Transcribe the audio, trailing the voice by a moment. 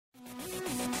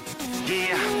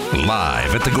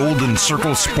Live at the Golden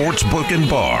Circle Sportsbook and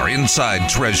Bar inside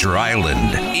Treasure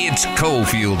Island, it's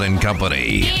Cofield and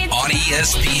Company on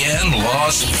ESPN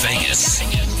Las Vegas.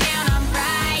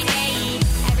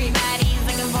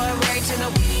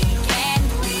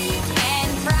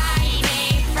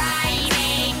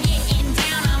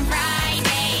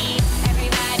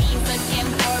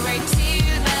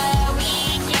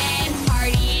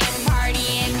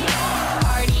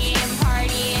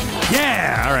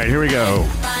 Yeah, all right, here we go.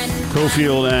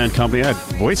 Cofield and Company. I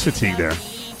had voice fatigue there.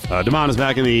 Damon is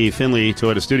back in the Findlay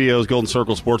Toyota Studios, Golden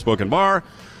Circle Sportsbook and Bar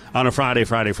on a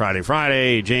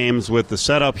Friday. James with the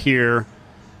setup here.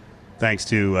 Thanks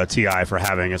to TI for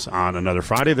having us on another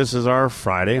Friday. This is our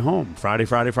Friday home. Friday.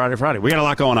 We got a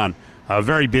lot going on. A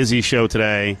very busy show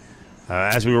today.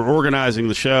 As we were organizing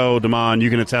the show, Damon, you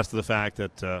can attest to the fact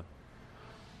that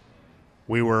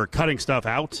we were cutting stuff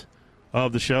out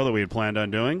of the show that we had planned on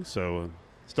doing. So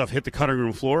stuff hit the cutting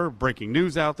room floor, breaking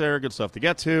news out there, good stuff to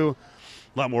get to.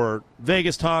 A lot more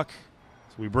Vegas talk.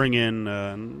 So we bring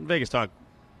in Vegas talk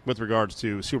with regards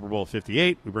to Super Bowl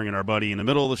 58. We bring in our buddy in the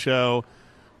middle of the show,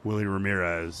 Willie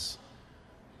Ramirez.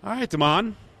 All right,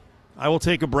 Damon, I will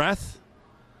take a breath.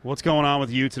 What's going on with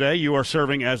you today? You are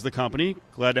serving as the company.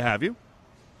 Glad to have you.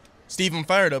 Steve, I'm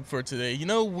fired up for today. You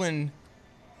know when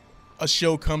a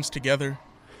show comes together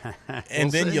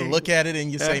and then you look at it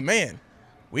and you say, man,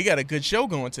 we got a good show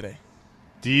going today.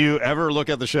 Do you ever look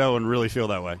at the show and really feel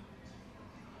that way?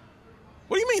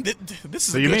 What do you mean? This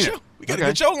is a good show. We got a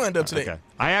good show lined up today.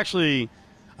 Okay.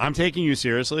 I'm taking you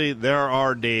seriously. There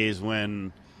are days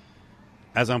when,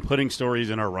 as I'm putting stories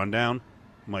in our rundown,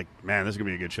 I'm like, man, this is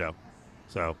going to be a good show.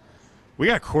 So we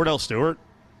got Kordell Stewart,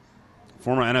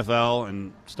 former NFL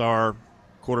and star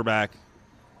quarterback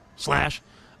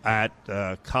 / at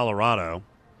Colorado.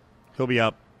 He'll be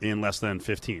up in less than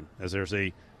 15, as there's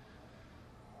a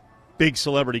big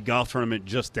celebrity golf tournament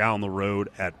just down the road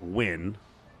at Wynn.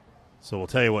 So we'll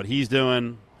tell you what he's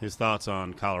doing, his thoughts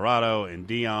on Colorado and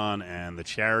Dion and the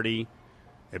charity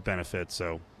it benefits.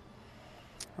 So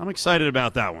I'm excited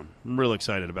about that one. I'm really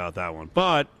excited about that one.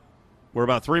 But we're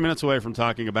about 3 minutes away from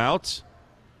talking about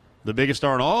the biggest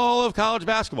star in all of college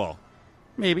basketball.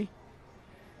 Maybe.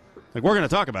 Like, we're going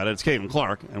to talk about it. It's Caitlin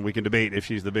Clark, and we can debate if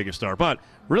she's the biggest star. But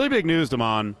really big news,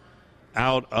 Damon,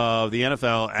 out of the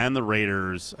NFL and the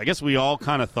Raiders. I guess we all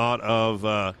kind of thought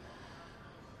of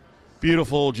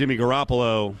beautiful Jimmy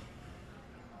Garoppolo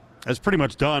as pretty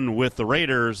much done with the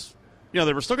Raiders. You know,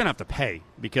 they were still going to have to pay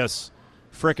because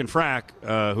Frick and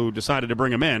Frack, who decided to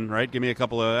bring him in, right? Give me a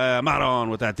couple of, I'm not on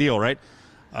with that deal, right?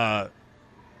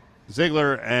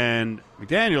 Ziegler and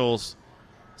McDaniels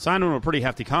signed him a pretty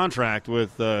hefty contract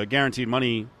with guaranteed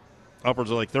money upwards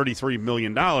of like $33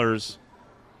 million.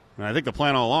 And I think the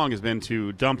plan all along has been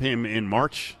to dump him in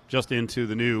March just into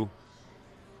the new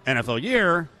NFL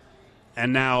year.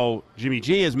 And now Jimmy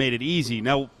G has made it easy.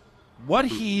 Now, what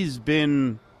he's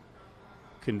been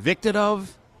convicted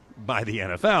of by the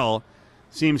NFL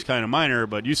seems kind of minor,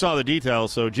 but you saw the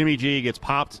details. So Jimmy G gets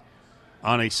popped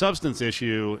on a substance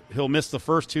issue. He'll miss the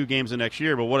first 2 games of next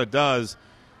year, but what it does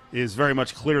is very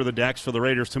much clear the decks for the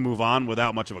Raiders to move on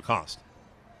without much of a cost.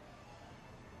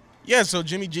 Yeah, so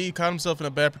Jimmy G caught himself in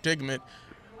a bad predicament,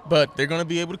 but they're going to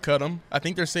be able to cut him. I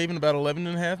think they're saving about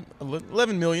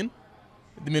 $11 million.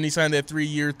 The minute he signed that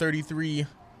 3-year, 33.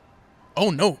 Oh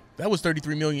no, that was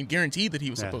 $33 million guaranteed that he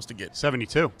was supposed to get.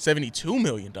 $72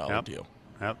 million deal.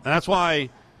 Yep. And that's why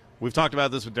we've talked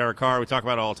about this with Derek Carr. We talk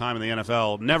about it all the time in the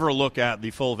NFL. Never look at the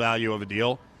full value of a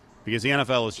deal because the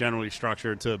NFL is generally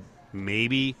structured to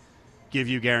maybe give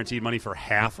you guaranteed money for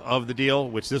half of the deal,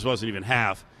 which this wasn't even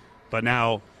half. But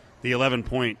now the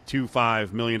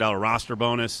 $11.25 million roster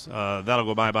bonus, that'll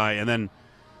go bye-bye. And then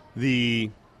the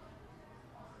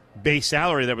base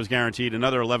salary that was guaranteed,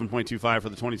 another $11.25 for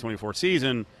the 2024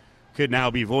 season, could now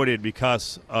be voided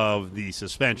because of the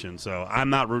suspension. So I'm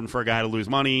not rooting for a guy to lose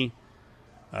money.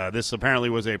 This apparently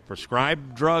was a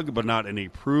prescribed drug, but not an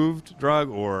approved drug.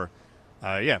 So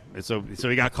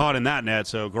he got caught in that net.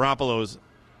 So Garoppolo's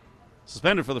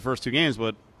suspended for the first 2 games,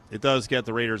 but it does get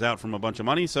the Raiders out from a bunch of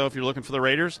money. So if you're looking for the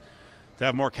Raiders to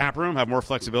have more cap room, have more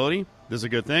flexibility, this is a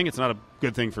good thing. It's not a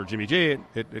good thing for Jimmy G.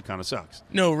 It kind of sucks.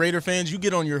 No, Raider fans, you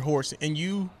get on your horse and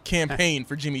you campaign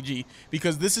for Jimmy G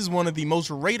because this is one of the most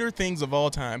Raider things of all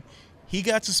time. He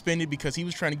got suspended because he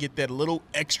was trying to get that little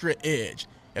extra edge.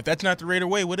 If that's not the Raider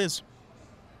way, what is?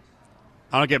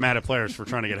 I don't get mad at players for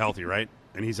trying to get healthy, right?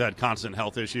 And he's had constant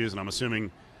health issues, and I'm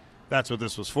assuming that's what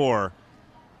this was for.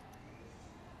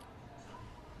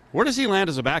 Where does he land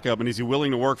as a backup, and is he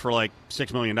willing to work for like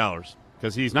 $6 million?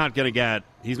 Because he's not getting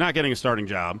a starting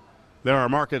job. there are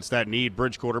markets that need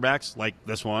bridge quarterbacks like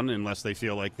this one, unless they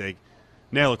feel like they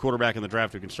nail a quarterback in the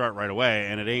draft who can start right away,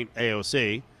 and it ain't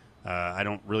AOC. I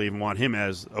don't really even want him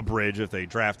as a bridge if they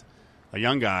draft a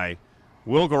young guy.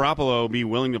 Will Garoppolo be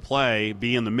willing to play,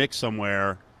 be in the mix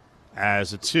somewhere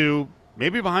as a 2,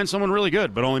 maybe behind someone really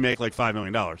good, but only make like $5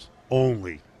 million?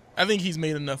 Only. I think he's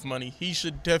made enough money. He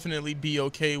should definitely be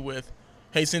okay with,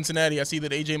 hey, Cincinnati, I see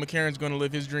that A.J. McCarron's going to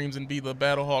live his dreams and be the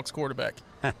Battlehawks quarterback.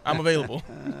 I'm available.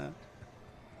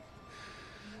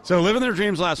 So living their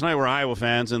dreams last night were Iowa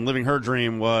fans, and living her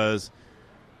dream was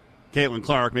Caitlin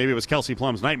Clark. Maybe it was Kelsey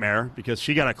Plum's nightmare because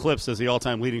she got eclipsed as the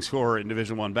all-time leading scorer in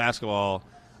Division I basketball.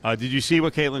 Did you see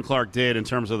what Caitlin Clark did in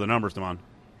terms of the numbers, Damon?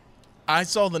 I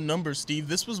saw the numbers, Steve.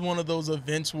 This was one of those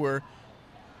events where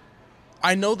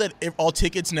I know that all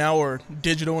tickets now are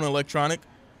digital and electronic,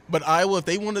 but Iowa, if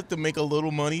they wanted to make a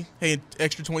little money, hey,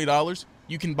 extra $20,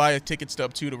 you can buy a ticket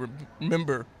stub, too,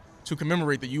 to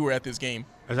commemorate that you were at this game.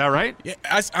 Is that right? Yeah,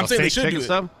 I'm saying they should do it.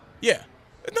 Stub? Yeah.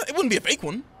 It wouldn't be a fake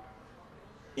one.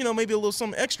 Maybe a little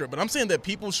something extra. But I'm saying that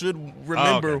people should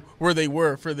remember where they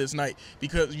were for this night.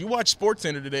 Because you watch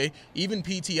SportsCenter today, even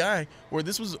PTI, where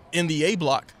this was in the A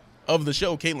block of the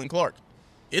show, Caitlin Clark.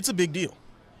 It's a big deal.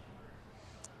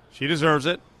 She deserves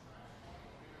it.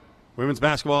 Women's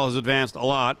basketball has advanced a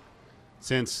lot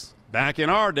since back in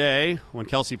our day when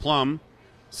Kelsey Plum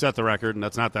set the record, and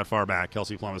that's not that far back.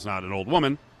 Kelsey Plum is not an old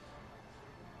woman.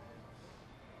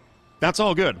 That's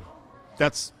all good.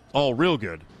 That's all real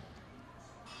good.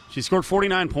 She scored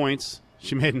 49 points.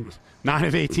 She made 9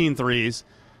 of 18 threes.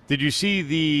 Did you see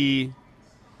the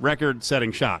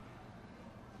record-setting shot?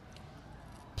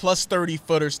 Plus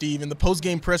 30-footer, Steve. In the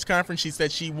post-game press conference, she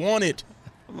said she wanted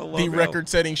the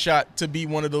record-setting shot to be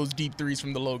one of those deep threes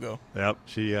from the logo. Yep.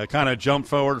 She kind of jumped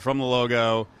forward from the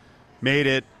logo, made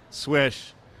it,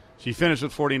 swish. She finished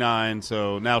with 49,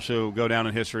 so now she'll go down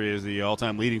in history as the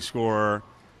all-time leading scorer.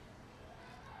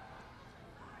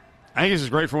 I think this is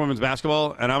great for women's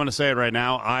basketball, and I'm going to say it right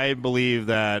now. I believe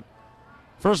that,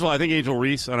 first of all, I think Angel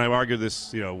Reese, and I argued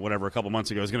this, a couple months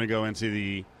ago, is going to go into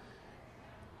the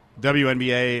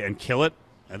WNBA and kill it.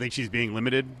 I think she's being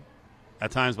limited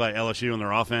at times by LSU and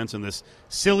their offense and this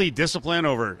silly discipline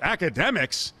over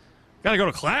academics. Got to go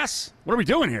to class? What are we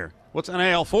doing here? What's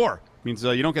NIL for? It means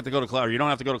you don't get to go to class, or you don't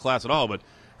have to go to class at all, but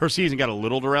her season got a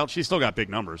little derailed. She's still got big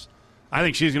numbers. I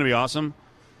think she's going to be awesome.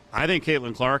 I think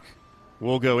Caitlin Clark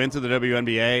will go into the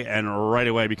WNBA and right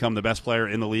away become the best player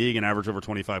in the league and average over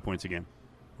 25 points a game.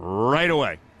 Right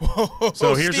away.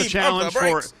 So here's a challenge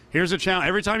here's a challenge.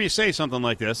 Every time you say something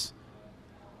like this,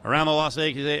 around the Las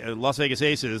Vegas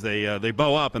Aces, they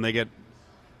bow up and they get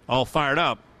all fired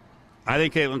up. I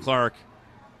think Caitlin Clark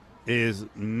is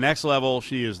next level.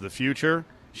 She is the future.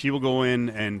 She will go in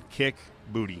and kick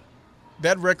booty.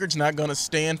 That record's not going to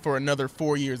stand for another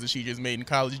 4 years that she just made in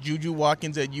college. Juju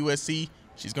Watkins at USC,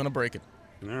 she's going to break it.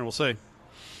 Yeah, we'll see.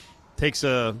 Takes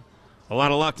a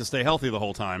lot of luck to stay healthy the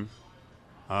whole time.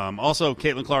 Also,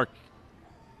 Caitlin Clark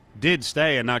did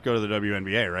stay and not go to the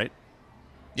WNBA, right?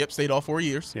 Yep, stayed all 4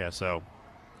 years. Yeah, so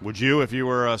would you if you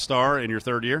were a star in your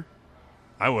third year?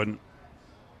 I wouldn't.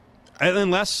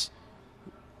 Unless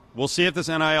we'll see if this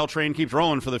NIL train keeps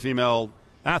rolling for the female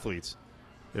athletes.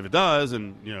 If it does,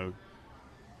 and,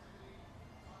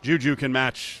 Juju can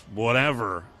match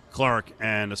whatever Clark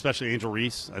and especially Angel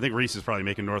Reese. I think Reese is probably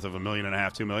making north of $1.5 million,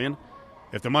 $2 million.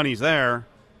 If the money's there,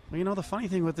 well, the funny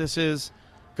thing with this is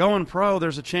going pro,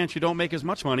 there's a chance you don't make as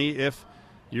much money if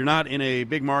you're not in a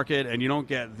big market and you don't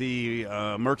get the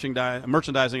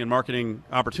merchandising and marketing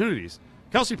opportunities.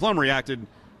 Kelsey Plum reacted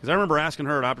because I remember asking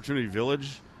her at Opportunity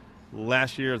Village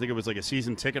last year. I think it was like a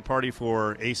season ticket party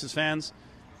for Aces fans,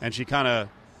 and she kind of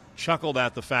chuckled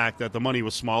at the fact that the money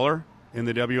was smaller in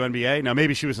the WNBA. Now,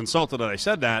 maybe she was insulted that I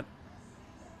said that,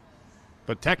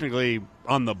 but technically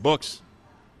on the books,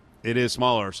 it is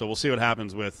smaller. So we'll see what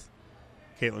happens with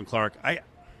Caitlin Clark.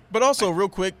 But also, real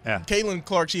quick, yeah. Caitlin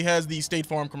Clark, she has the State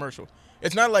Farm commercial.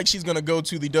 It's not like she's going to go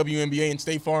to the WNBA and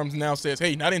State Farm now says,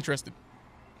 hey, not interested.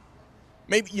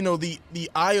 Maybe,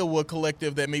 the Iowa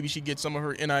collective that maybe she gets some of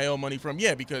her NIL money from,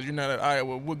 yeah, because you're not at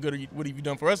Iowa. What have you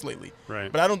done for us lately? Right.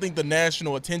 But I don't think the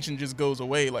national attention just goes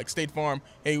away. Like State Farm,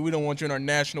 hey, we don't want you in our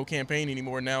national campaign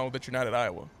anymore now that you're not at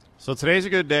Iowa. So today's a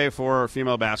good day for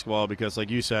female basketball because, like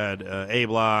you said, A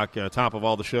Block, top of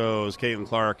all the shows, Caitlin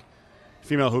Clark,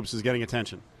 female hoops is getting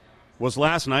attention. Was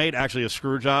last night actually a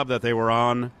screw job that they were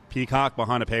on Peacock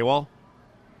behind a paywall?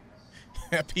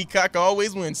 Peacock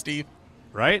always wins, Steve.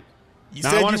 Right? You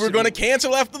said you were going to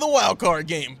cancel after the wild card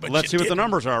game, but let's see what the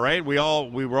numbers are, right? We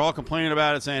were all complaining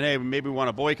about it, saying, hey, maybe we want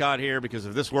to boycott here because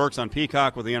if this works on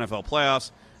Peacock with the NFL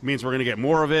playoffs, it means we're going to get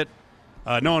more of it.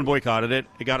 No one boycotted it.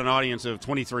 It got an audience of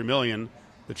 23 million.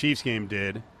 The Chiefs game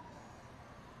did.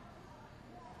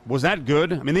 Was that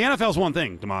good? I mean, the NFL's one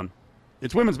thing, Damon.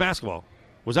 It's women's basketball.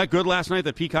 Was that good last night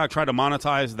that Peacock tried to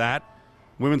monetize that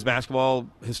women's basketball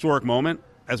historic moment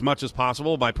as much as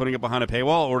possible by putting it behind a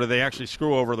paywall, or do they actually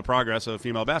screw over the progress of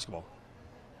female basketball?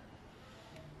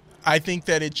 I think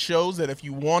that it shows that if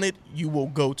you want it, you will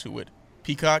go to it.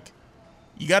 Peacock,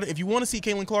 you got if you want to see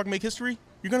Caitlin Clark make history,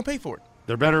 you're going to pay for it.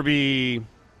 There better be.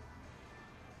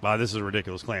 Wow, this is a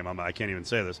ridiculous claim. I can't even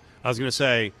say this. I was going to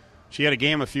say she had a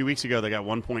game a few weeks ago that got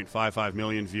 1.55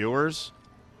 million viewers.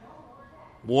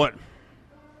 What?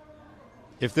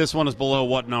 If this one is below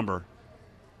what number?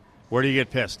 Where do you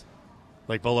get pissed?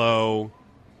 Like below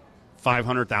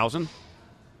 500,000?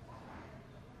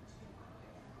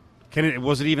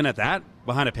 Was it even at that?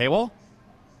 Behind a paywall?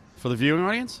 For the viewing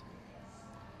audience?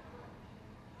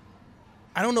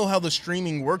 I don't know how the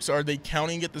streaming works. Are they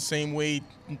counting it the same way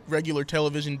regular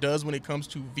television does when it comes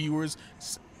to viewers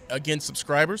against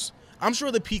subscribers? I'm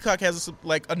sure the Peacock has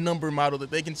a number model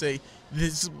that they can say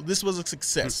this was a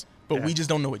success, but we just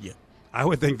don't know it yet. I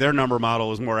would think their number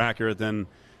model is more accurate than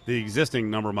the existing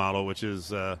number model, which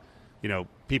is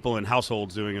people in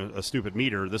households doing a stupid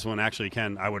meter. This one actually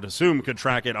can, I would assume, could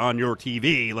track it on your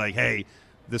TV. Like, hey,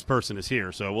 this person is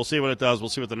here. So we'll see what it does. We'll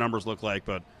see what the numbers look like,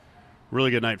 but. Really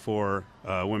good night for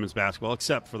women's basketball,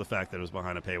 except for the fact that it was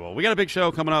behind a paywall. We got a big show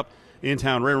coming up in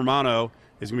town. Ray Romano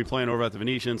is going to be playing over at the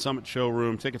Venetian Summit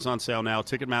Showroom. Tickets on sale now,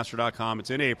 Ticketmaster.com. It's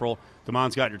in April.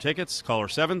 Damon's got your tickets. Caller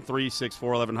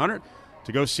 7-364-1100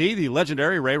 to go see the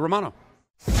legendary Ray Romano.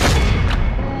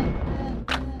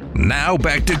 Now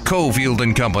back to Cofield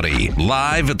and Company,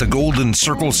 live at the Golden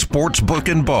Circle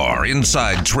Sportsbook and Bar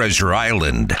inside Treasure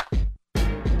Island. All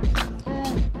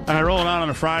right, rolling on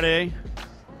a Friday.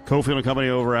 Cofield and Company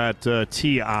over at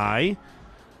TI.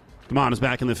 Damon is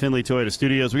back in the Findlay Toyota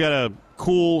Studios. We got a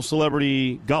cool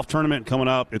celebrity golf tournament coming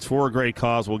up. It's for a great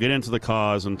cause. We'll get into the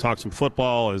cause and talk some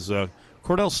football as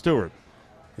Kordell Stewart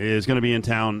is going to be in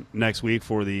town next week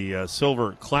for the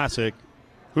Silver Classic.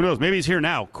 Who knows? Maybe he's here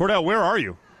now. Kordell, where are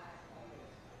you?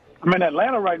 I'm in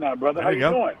Atlanta right now, brother. How you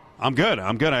doing? I'm good.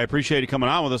 I appreciate you coming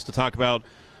on with us to talk about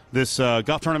this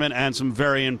golf tournament and some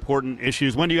very important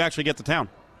issues. When do you actually get to town?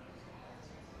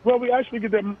 Well, we actually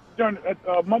get them during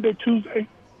Monday, Tuesday.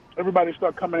 Everybody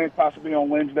start coming in possibly on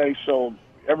Wednesday, so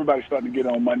everybody's starting to get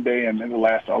on Monday, and then it'll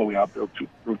last all the way out through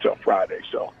till Friday.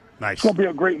 So nice. It's going to be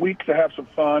a great week to have some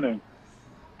fun and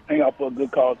hang out for a good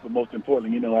cause, but most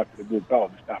importantly, after the good cause,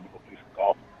 it's time to go play some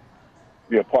golf,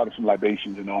 be a part of some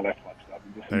libations and all that fun stuff,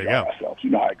 and just enjoy ourselves.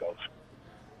 You know how it goes.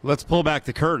 Let's pull back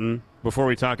the curtain before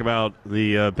we talk about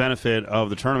the benefit of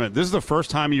the tournament. This is the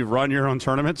first time you've run your own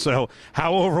tournament, so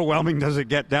how overwhelming does it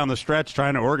get down the stretch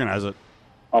trying to organize it?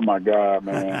 Oh, my God,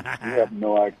 man. You have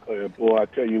no idea. Boy, I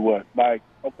tell you what, Mike,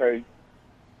 okay.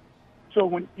 So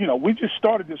when, we just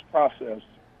started this process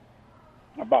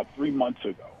about 3 months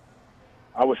ago.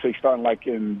 I would say starting like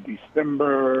in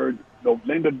December,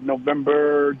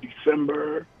 November,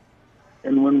 December.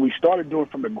 And when we started doing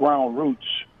from the ground roots,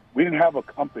 we didn't have a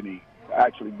company to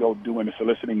actually go doing the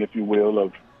soliciting, if you will,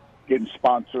 of getting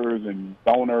sponsors and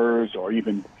donors or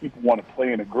even people want to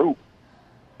play in a group.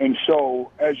 And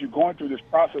so as you're going through this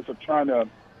process of trying to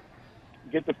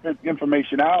get the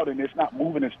information out and it's not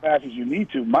moving as fast as you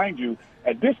need to, mind you,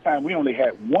 at this time we only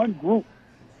had one group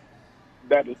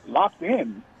that is locked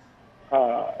in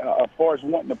as far as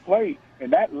wanting to play,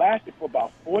 and that lasted for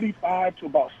about 45 to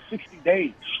about 60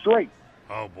 days straight.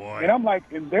 Oh, boy. And I'm like,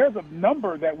 and there's a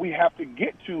number that we have to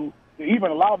get to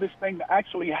even allow this thing to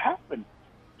actually happen.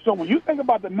 So when you think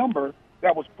about the number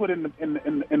that was put in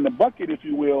the bucket, if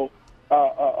you will,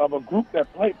 of a group that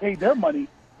paid their money,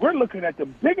 we're looking at the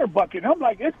bigger bucket. And I'm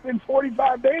like, it's been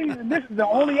 45 days, and this is the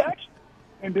only action.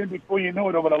 And then before you know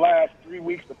it, over the last 3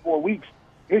 weeks to 4 weeks,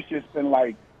 it's just been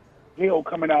like hail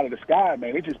coming out of the sky,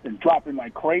 man. It's just been dropping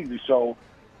like crazy. So,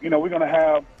 we're going to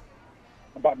have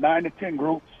about 9 to 10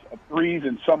 groups of threes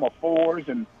and some of fours,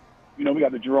 and we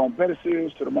got the Jerome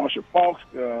Bettises, to the Marshall Falks,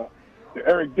 the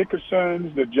Eric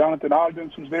Dickersons, the Jonathan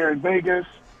Ogdens, who's there in Vegas,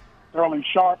 Sterling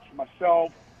Sharps,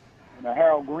 myself, and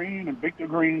Harold Green and Victor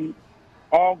Green,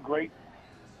 all great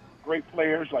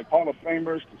players, like Hall of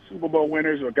Famers, the Super Bowl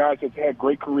winners, or guys that had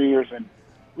great careers. And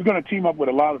we're going to team up with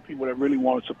a lot of people that really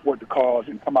want to support the cause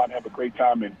and come out and have a great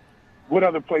time. And what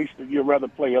other place would you rather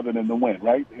play other than the win,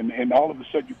 right? And all of a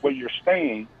sudden, where you're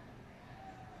staying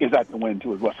is at the win,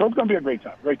 too, as well. So it's going to be a great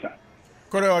time,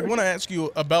 Kordell, I want to ask you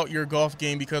about your golf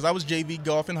game because I was JV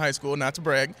golf in high school, not to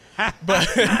brag, but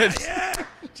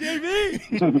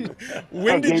JV.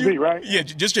 When did JV, you? right? Yeah,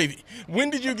 just JV. When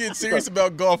did you get serious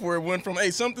about golf, where it went from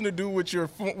something to do with your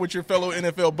fellow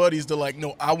NFL buddies to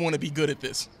no, I want to be good at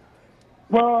this?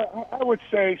 Well, I would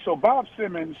say so. Bob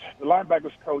Simmons, the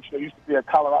linebackers coach that used to be at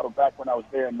Colorado back when I was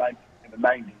there in the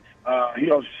 90s, he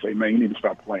always say, "Man, you need to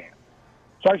start playing."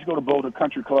 So I used to go to Boulder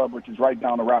Country Club, which is right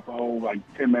down Arapahoe, like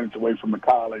 10 minutes away from the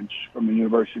college, from the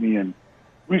university. And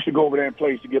we used to go over there and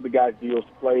play to give the guys deals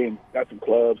to play and got some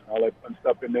clubs and all that fun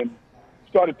stuff. And then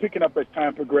started picking up as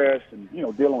time progressed and,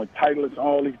 dealing with Titleist and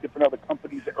all these different other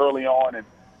companies early on.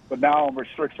 But now I'm with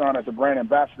Strixon as a brand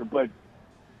ambassador. But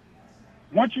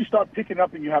once you start picking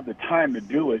up and you have the time to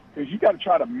do it, because you got to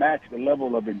try to match the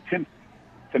level of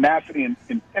tenacity and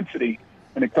intensity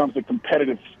when it comes to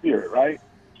competitive spirit, right?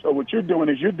 So what you're doing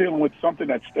is you're dealing with something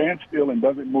that stands still and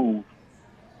doesn't move.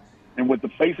 And with the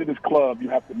face of this club, you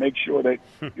have to make sure that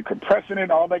you're compressing it,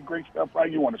 all that great stuff,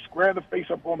 right? You want to square the face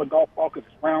up on the golf ball because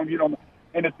it's round.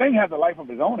 And the thing has a life of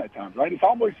its own at times, right? It's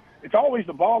always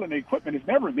the ball and the equipment. It's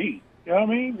never me. You know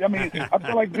what I mean? I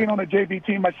feel like being on a JV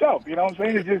team myself. You know what I'm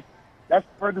saying? It's just that's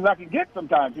the furthest I can get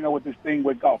sometimes, with this thing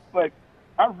with golf. But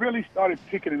I really started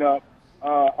picking it up.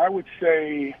 I would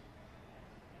say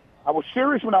I was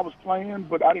serious when I was playing,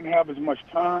 but I didn't have as much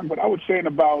time. But I would say in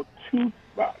about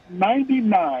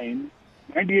 98,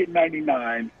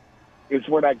 99 is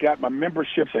when I got my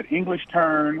memberships at English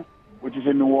Turn, which is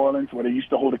in New Orleans, where they used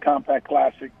to hold a Compact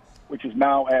Classic, which is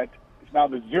now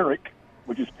the Zurich,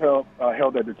 which is held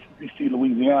at the TPC,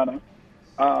 Louisiana.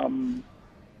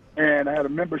 And I had a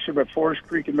membership at Forest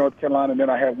Creek in North Carolina, and then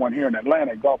I had one here in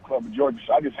Atlanta at Golf Club in Georgia.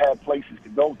 So I just had places to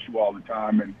go to all the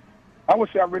time. And I would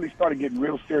say I really started getting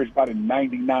real serious about in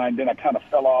 99. Then I kind of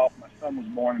fell off. My son was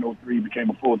born in 03, became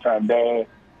a full-time dad.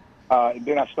 And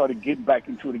then I started getting back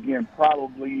into it again,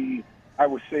 probably, I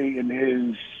would say, in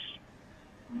his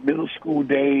middle school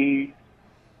days.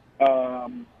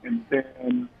 And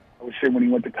then I would say when he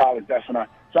went to college, that's when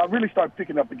so I really started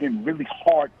picking up again really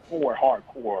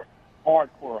hardcore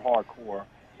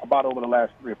about over the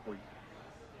last 3 or 4 years.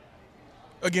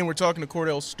 Again, we're talking to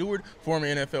Kordell Stewart, former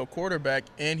NFL quarterback,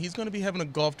 and he's going to be having a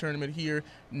golf tournament here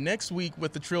next week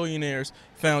with the Trillionaires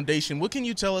Foundation. What can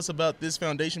you tell us about this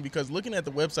foundation? Because looking at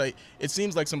the website, it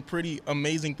seems like some pretty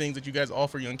amazing things that you guys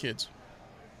offer young kids.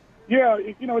 Yeah,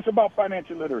 it's about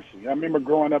financial literacy. I remember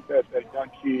growing up as a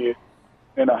young kid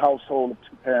in a household of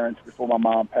 2 parents before my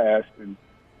mom passed, and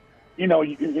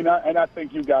and I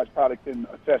think you guys probably can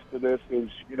attest to this, is,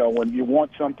 when you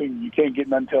want something, you can't get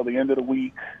none until the end of the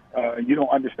week. You don't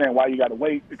understand why you got to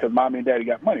wait because mommy and daddy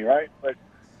got money, right? But,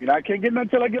 I can't get none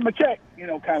until I get my check,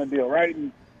 kind of deal, right?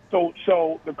 And so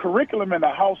the curriculum in the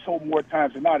household more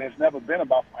times than not has never been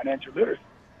about financial literacy.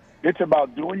 It's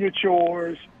about doing your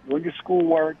chores, doing your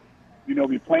schoolwork,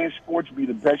 be playing sports, be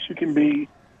the best you can be,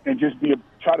 and just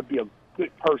try to be a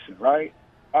good person, right?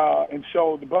 And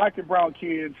so the black and brown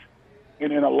kids,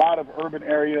 and in a lot of urban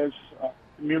areas,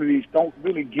 communities don't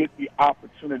really get the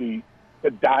opportunity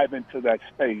to dive into that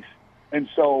space. And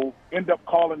so end up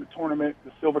calling the tournament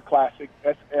the Silver Classic,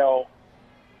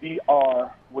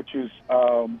 SLVR, which is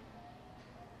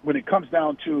when it comes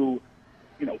down to,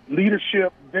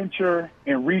 leadership, venture,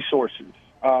 and resources.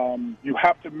 You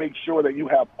have to make sure that you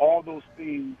have all those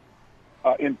things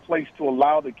in place to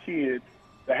allow the kids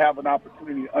to have an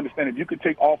opportunity to understand. If you could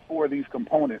take all 4 of these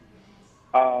components,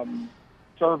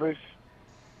 service,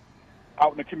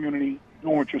 out in the community,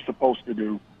 doing what you're supposed to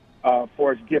do,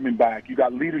 for us giving back. You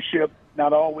got leadership,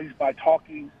 not always by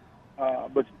talking,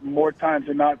 but more times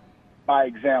than not by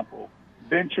example.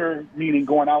 Venture, meaning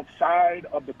going outside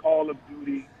of the call of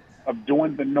duty of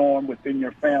doing the norm within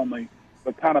your family,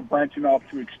 but kind of branching off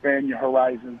to expand your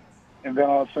horizons. And then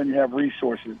all of a sudden you have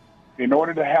resources. In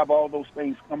order to have all those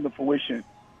things come to fruition,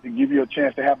 to give you a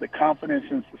chance to have the confidence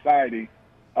in society,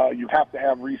 you have to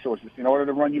have resources in order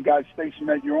to run you guys' station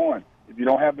that you're on. If you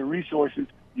don't have the resources,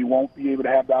 you won't be able to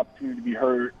have the opportunity to be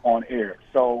heard on air.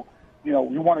 So, we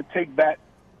want to take that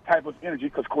type of energy,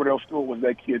 because Kordell Stewart was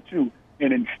that kid too,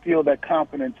 and instill that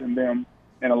confidence in them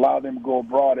and allow them to go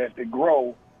abroad as they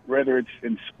grow, whether it's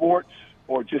in sports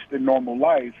or just in normal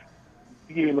life,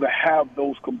 be able to have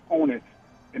those components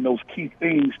and those key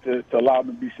things to allow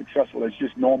them to be successful as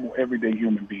just normal, everyday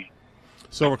human beings.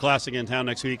 Silver Classic in town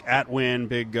next week at Wynn,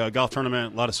 big golf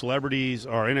tournament. A lot of celebrities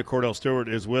are in it. Kordell Stewart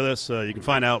is with us. You can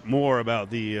find out more about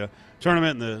the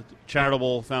tournament and the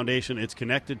charitable foundation it's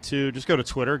connected to. Just go to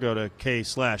Twitter, go to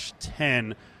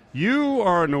K/10. You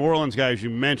are a New Orleans guy, as you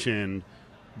mentioned,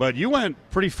 but you went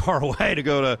pretty far away to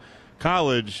go to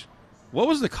college. What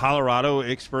was the Colorado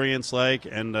experience like?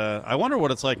 And I wonder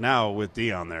what it's like now with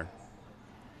Dion there.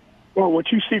 Well,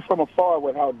 what you see from afar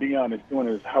with how Deion is doing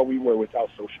is how we were without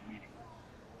social media.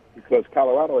 Because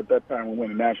Colorado at that time, we win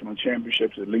the national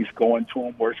championships, at least going to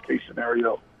them, worst case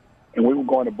scenario. And we were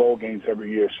going to bowl games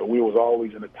every year, so we was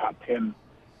always in the top 10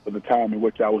 for the time in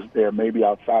which I was there, maybe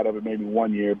outside of it, maybe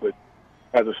 1 year. But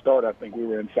as a start, I think we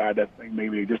were inside that thing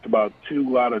maybe just about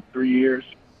 2 out of 3 years.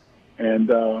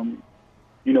 And,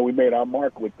 we made our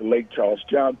mark with the late Charles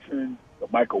Johnson, the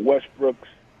Michael Westbrooks,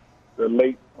 the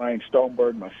late Ryan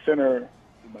Stoneberg, my center,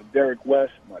 my Derek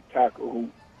West, my tackle who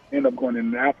ended up going to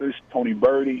Indianapolis, Tony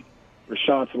Birdie,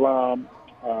 Rashawn Salam,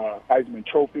 Heisman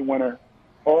Trophy winner,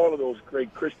 all of those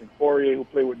great. Christian Fourier, who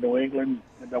played with New England,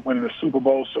 ended up winning the Super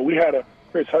Bowl. So we had a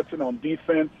Chris Hudson on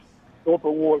defense, Thorpe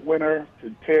Award winner,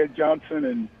 to Ted Johnson,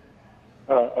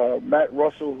 and Matt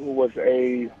Russell, who was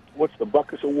a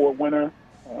Buckus Award winner,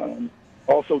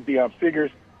 also Deion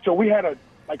Figures. So we had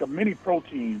a mini pro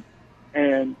team,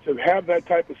 and to have that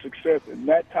type of success in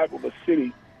that type of a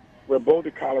city, where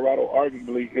Boulder, Colorado,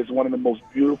 arguably is one of the most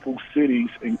beautiful cities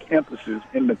and campuses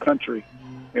in the country,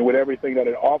 and with everything that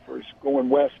it offers, going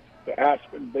west to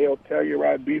Aspen, Vail,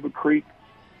 Telluride, Beaver Creek,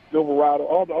 Silverado,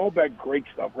 all that great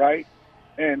stuff, right?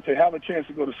 And to have a chance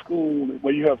to go to school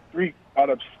where you have 3 out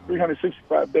of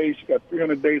 365 days, you got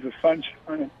 300 days of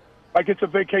sunshine, like it's a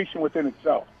vacation within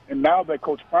itself. And now that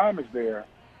Coach Prime is there,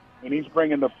 and he's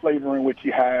bringing the flavor in which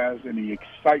he has, and the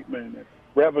excitement and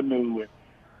revenue,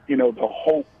 and the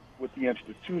hope with the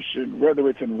institution, whether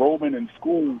it's enrollment in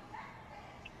school,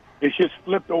 it's just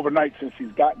flipped overnight since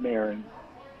he's gotten there. And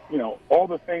all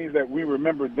the things that we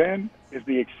remember then is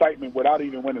the excitement without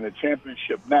even winning a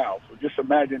championship now. So just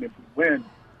imagine if we win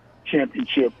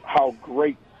championship, how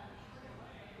great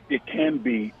it can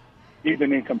be,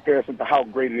 even in comparison to how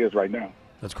great it is right now.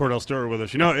 That's Kordell Stewart with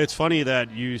us. It's funny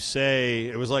that you say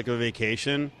it was like a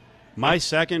vacation. My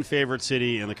second favorite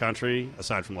city in the country,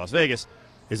 aside from Las Vegas,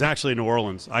 is actually New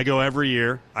Orleans. I go every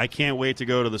year. I can't wait to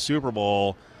go to the Super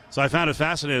Bowl. So I found it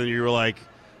fascinating that you were like,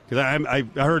 because I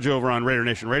heard you over on Raider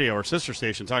Nation Radio, our sister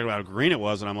station, talking about how green it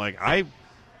was, and I'm like, I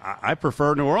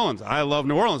prefer New Orleans. I love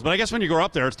New Orleans. But I guess when you grow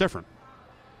up there, it's different.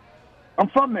 I'm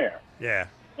from there. Yeah.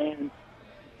 And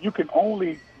you can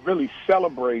only really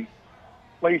celebrate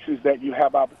places that you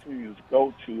have opportunities to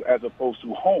go to as opposed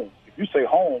to home. If you say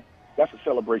home, that's a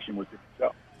celebration within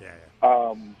itself.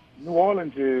 Yeah. New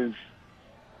Orleans is,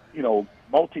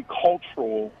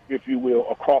 multicultural, if you will,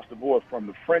 across the board, from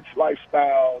the French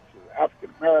lifestyle to African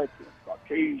Americans,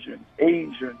 Caucasians,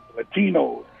 Asians,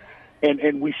 Latinos,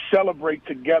 and we celebrate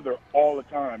together all the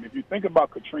time. If you think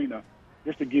about Katrina,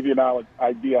 just to give you an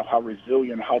idea of how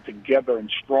resilient, how together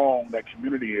and strong that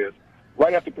community is,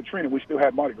 right after Katrina, we still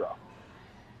had Mardi Gras.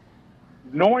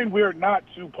 Knowing we're not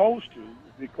supposed to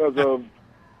because of,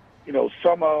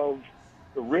 some of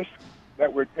the risks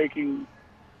that we're taking,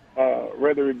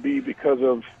 whether it be because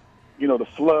of, the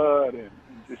flood and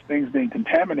just things being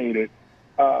contaminated,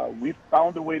 we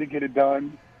found a way to get it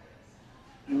done,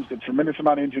 used a tremendous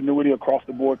amount of ingenuity across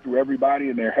the board through everybody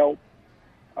and their help.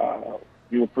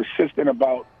 We were persistent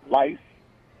about life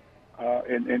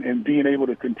and being able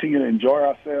to continue to enjoy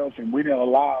ourselves, and we didn't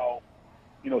allow,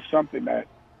 something that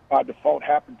by default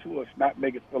happened to us, not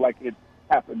make it feel like it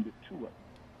happened to us.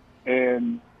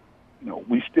 And,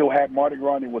 we still had Mardi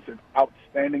Gras, and it was an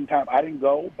outstanding time. I didn't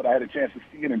go, but I had a chance to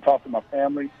see it and talk to my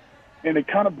family. And it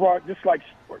kind of brought, just like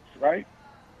sports, right?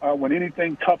 When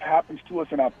anything tough happens to us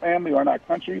in our family or in our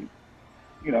country,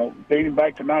 dating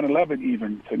back to 9/11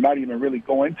 even, to not even really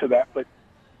go into that, but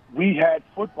we had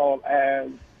football as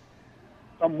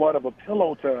somewhat of a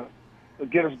pillow to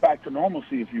get us back to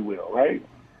normalcy, if you will, right?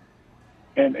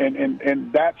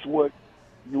 And that's what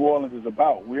New Orleans is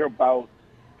about. We're about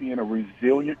being a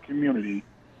resilient community,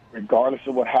 regardless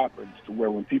of what happens, to where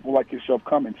when people like yourself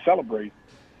come and celebrate,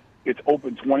 it's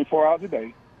open 24 hours a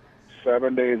day,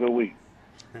 7 days a week.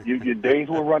 Your days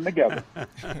will run together.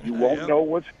 You won't know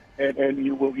what's, and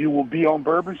you will be on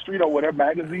Bourbon Street or whatever,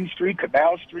 Magazine Street,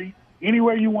 Canal Street,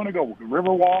 anywhere you want to go,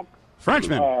 Riverwalk,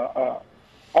 Frenchman, all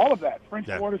of that, French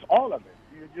Quarters, all of it.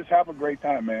 You just have a great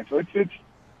time, man. So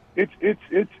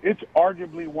it's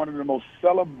arguably one of the most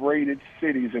celebrated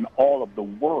cities in all of the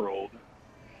world,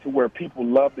 to where people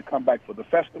love to come back for the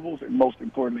festivals and, most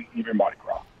importantly, even Mardi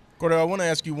Gras. Kordell, I want to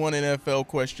ask you one NFL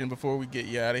question before we get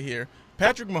you out of here.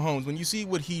 Patrick Mahomes, when you see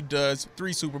what he does,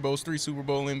 3 Super Bowls, 3 Super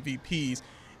Bowl MVPs,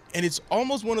 and it's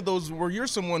almost one of those where you're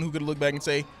someone who could look back and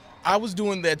say, I was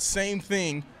doing that same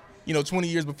thing, 20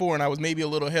 years before, and I was maybe a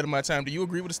little ahead of my time. Do you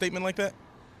agree with a statement like that?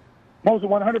 Most of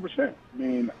 100%. I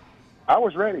mean, I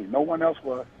was ready. No one else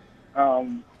was.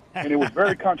 And it was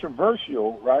very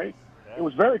controversial, right? It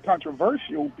was very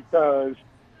controversial because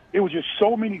it was just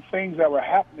so many things that were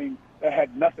happening that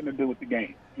had nothing to do with the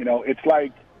game. You know, it's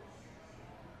like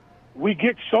we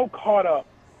get so caught up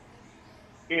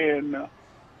in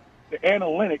the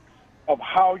analytics of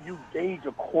how you gauge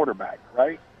a quarterback,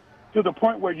 right? To the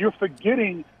point where you're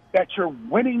forgetting that you're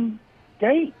winning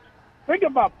games. Think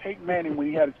about Peyton Manning when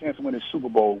he had a chance to win his Super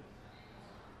Bowl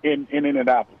in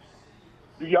Indianapolis.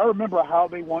 Do y'all remember how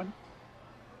they won?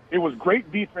 It was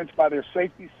great defense by their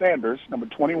safety, Sanders, number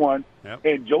 21,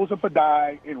 and Joseph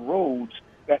Adai and Rhodes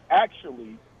that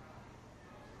actually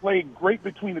played great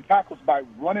between the tackles by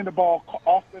running the ball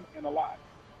often and a lot.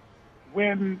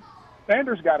 When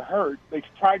Sanders got hurt, they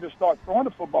tried to start throwing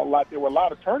the football a lot. There were a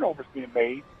lot of turnovers being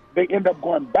made. They end up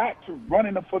going back to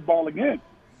running the football again.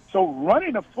 So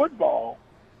running the football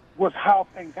was how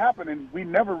things happened, and we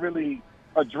never really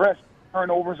addressed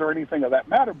turnovers or anything of that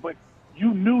matter, but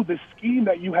you knew the scheme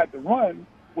that you had to run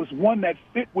was one that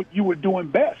fit what you were doing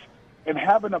best. And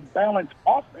having a balanced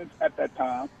offense at that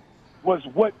time was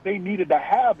what they needed to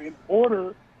have in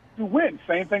order to win.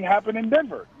 Same thing happened in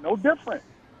Denver. No different.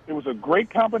 It was a great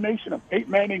combination of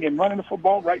Peyton Manning and running the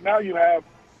football. Right now you have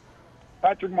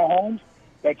Patrick Mahomes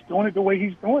that's doing it the way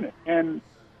he's doing it. And,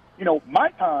 you know,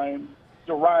 my time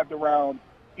derived around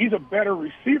he's a better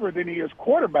receiver than he is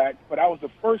quarterback, but I was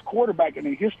the first quarterback in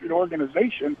the history of the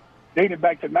organization dating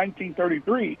back to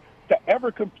 1933 to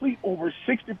ever complete over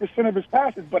 60% of his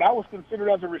passes, but I was considered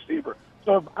as a receiver.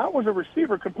 So if I was a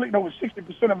receiver completing over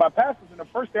 60% of my passes and the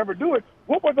first to ever do it,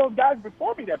 what were those guys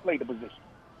before me that played the position?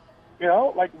 You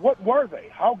know, like what were they?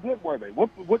 How good were they?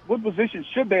 What position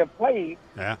should they have played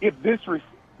if this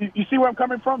you see where I'm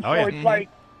coming from? Oh, so it's like,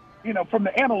 you know, from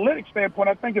the analytics standpoint,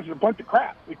 I think it's a bunch of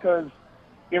crap because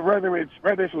whether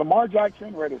it's Lamar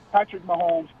Jackson, whether it's Patrick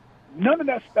Mahomes, none of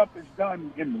that stuff is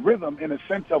done in rhythm in a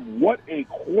sense of what a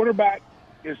quarterback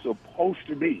is supposed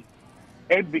to be.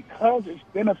 And because it's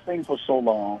been a thing for so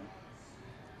long,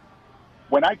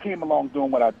 when I came along doing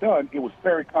what I've done, it was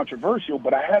very controversial,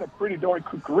 but I had a pretty darn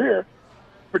good career,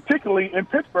 particularly in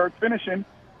Pittsburgh, finishing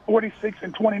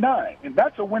 46-29. And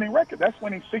that's a winning record. That's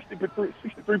winning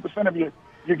 63% of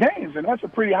your games, and that's a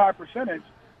pretty high percentage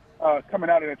coming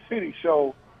out of that city.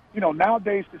 So, you know,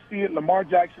 nowadays to see it, Lamar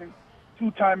Jackson,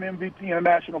 two-time MVP in the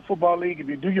National Football League. If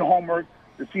you do your homework,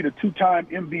 to see the two-time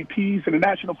MVPs in the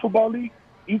National Football League,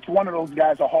 each one of those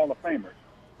guys are Hall of Famers.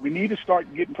 We need to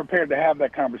start getting prepared to have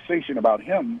that conversation about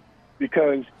him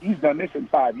because he's done this in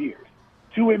 5 years.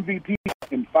 2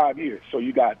 MVPs in 5 years. So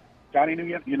you got Johnny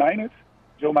Unitas,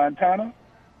 Joe Montana,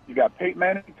 you got Peyton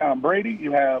Manning, Tom Brady,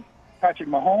 you have Patrick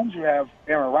Mahomes, you have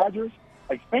Aaron Rodgers.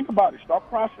 Like, think about it. Start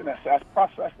processing that.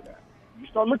 You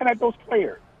start looking at those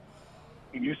players,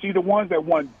 and you see the ones that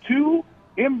won 2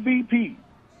 MVPs.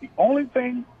 The only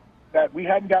thing that we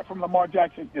hadn't got from Lamar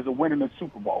Jackson is a win in the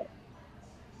Super Bowl.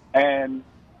 And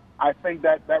I think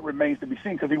that remains to be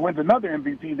seen because he wins another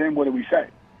MVP, then what do we say?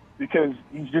 Because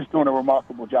he's just doing a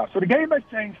remarkable job. So the game has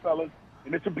changed, fellas,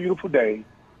 and it's a beautiful day.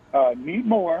 Need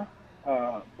more,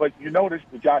 but you notice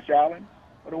the Josh Allen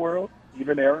of the world,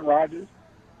 even Aaron Rodgers,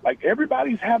 like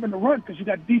everybody's having to run because you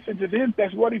got defensive ends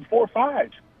that's running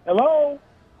 4-5s. Hello?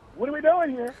 What are we doing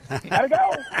here? Gotta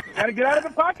go. Gotta get out of the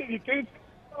pocket. You can't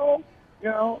go, you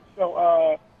know.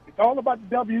 So it's all about the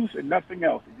W's and nothing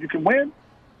else. If you can win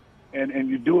and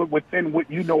you do it within what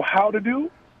you know how to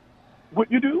do,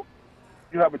 what you do,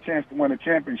 you have a chance to win a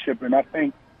championship. And I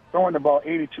think throwing the ball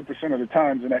 82% of the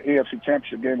times in that AFC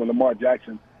Championship game with Lamar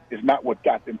Jackson is not what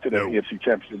got them to the AFC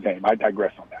Championship game. I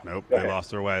digress on that. Nope, they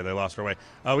lost their way.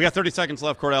 We got 30 seconds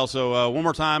left, Kordell, so one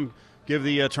more time, give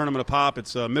the tournament a pop.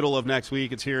 It's middle of next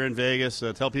week. It's here in Vegas.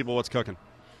 Tell people what's cooking.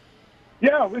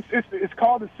 Yeah, it's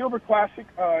called the Silver Classic.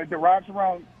 It derives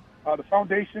around the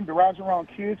foundation, derives around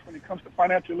kids when it comes to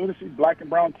financial literacy, black and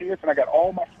brown kids. And I got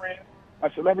all my friends, my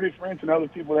celebrity friends, and other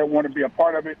people that want to be a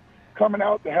part of it coming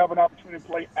out to have an opportunity to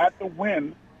play at the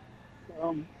Wynn.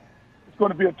 It's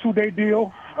going to be a 2-day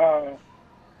deal.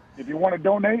 If you want to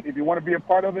donate, if you want to be a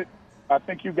part of it, I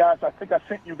think I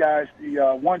sent you guys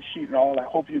the one sheet and all. I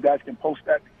hope you guys can post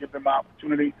that to give them an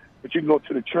opportunity. But you can go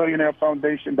to the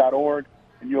trillionairefoundation.org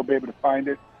and you'll be able to find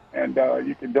it. And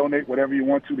you can donate whatever you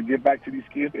want to give back to these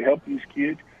kids, to help these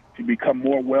kids to become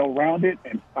more well-rounded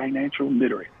and financial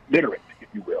literate, if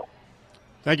you will.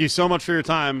 Thank you so much for your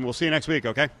time. We'll see you next week,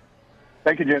 okay?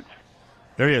 Thank you, gents.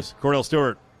 There he is, Kordell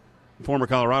Stewart, former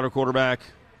Colorado quarterback,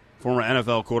 former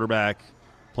NFL quarterback,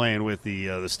 playing with the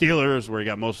Steelers, where he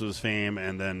got most of his fame,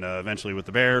 and then eventually with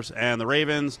the Bears and the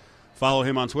Ravens. Follow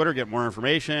him on Twitter. Get more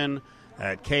information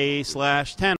at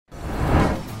K/10.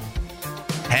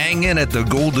 Hang in at the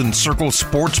Golden Circle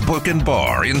Sportsbook and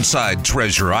Bar inside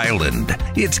Treasure Island.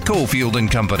 It's Cofield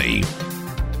and Company.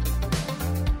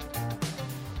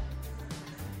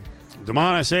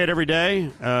 Damon, I say it every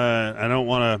day. I don't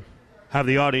want to have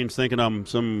the audience thinking I'm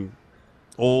some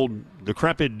old,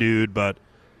 decrepit dude, but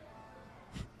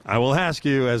I will ask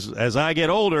you, as I get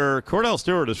older, Kordell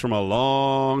Stewart is from a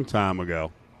long time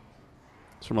ago.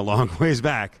 It's from a long ways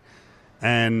back.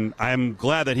 And I'm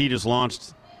glad that he just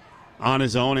launched on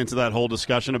his own into that whole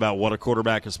discussion about what a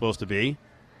quarterback is supposed to be.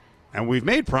 And we've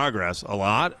made progress a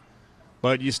lot,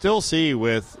 but you still see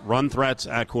with run threats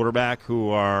at quarterback who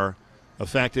are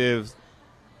effective,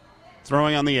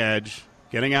 throwing on the edge,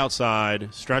 getting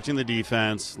outside, stretching the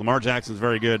defense. Lamar Jackson's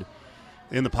very good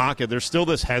in the pocket. There's still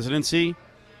this hesitancy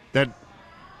that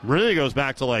really goes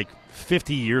back to like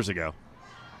 50 years ago,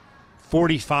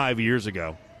 45 years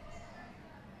ago.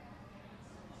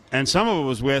 And some of it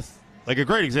was with, like a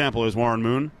great example is Warren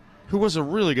Moon, who was a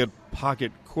really good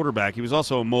pocket quarterback. He was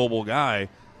also a mobile guy,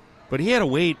 but he had to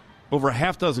wait over a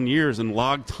half dozen years and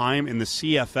log time in the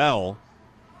CFL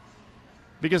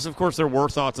because, of course, there were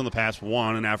thoughts in the past.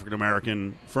 One, an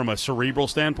African-American, from a cerebral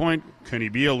standpoint, can he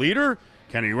be a leader?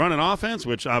 Can he run an offense?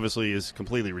 Which obviously is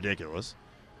completely ridiculous.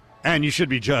 And you should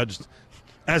be judged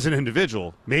as an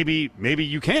individual. Maybe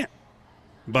you can't.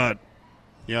 But,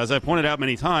 you know, as I pointed out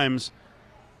many times,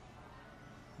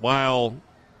 while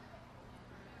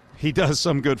he does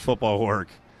some good football work,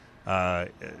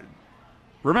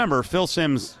 remember, Phil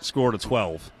Simms scored a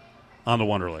 12 on the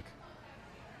Wonderlic.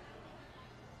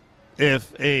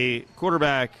 If a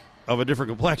quarterback of a different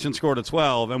complexion scored a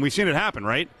 12, and we've seen it happen,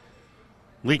 right?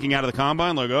 Leaking out of the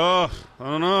combine, like, oh, I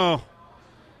don't know.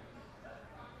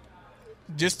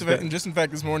 Just in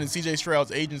fact, this morning, C.J.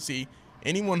 Stroud's agency,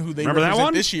 anyone who they Remember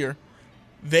represent this year,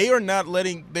 they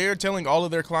are telling all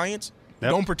of their clients,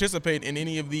 Yep. don't participate in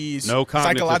any of these No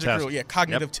cognitive psychological,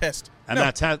 cognitive Yep. tests. And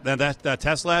that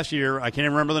test last year, I can't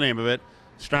even remember the name of it.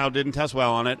 Stroud didn't test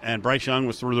well on it, and Bryce Young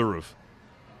was through the roof.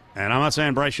 And I'm not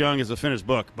saying Bryce Young is a finished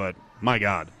book, but my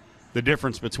God, the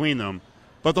difference between them.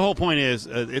 But the whole point is,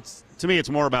 to me, it's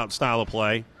more about style of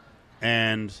play,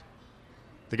 and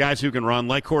the guys who can run,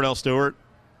 like Kordell Stewart.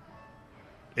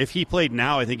 If he played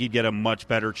now, I think he'd get a much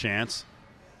better chance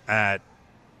at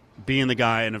being the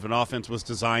guy, and if an offense was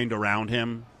designed around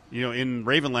him. You know, in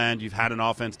Ravenland, you've had an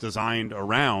offense designed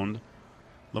around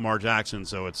Lamar Jackson,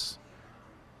 so it's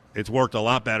worked a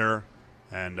lot better.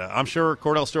 And I'm sure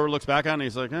Kordell Stewart looks back on it and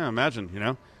he's like, imagine, you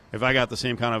know, if I got the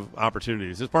same kind of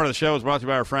opportunities. This part of the show is brought to you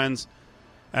by our friends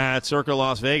at Circa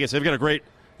Las Vegas. They've got a great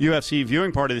UFC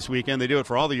viewing party this weekend. They do it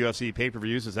for all the UFC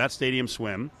pay-per-views. It's at Stadium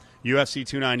Swim, UFC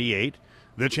 298.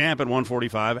 The champ at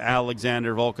 145,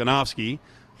 Alexander Volkanovski,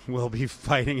 will be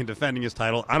fighting and defending his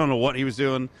title. I don't know what he was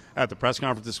doing at the press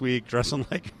conference this week, dressing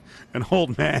like an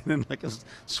old man in like a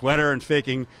sweater and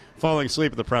falling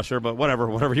asleep at the presser, but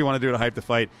whatever you want to do to hype the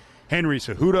fight. Henry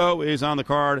Cejudo is on the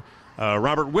card.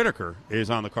 Robert Whitaker is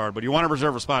on the card, but you want to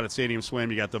reserve a spot at Stadium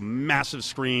Swim. You got the massive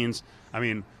screens. I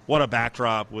mean, what a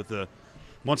backdrop with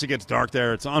once it gets dark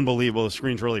there, it's unbelievable. The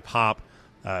screens really pop.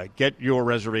 Get your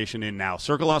reservation in now.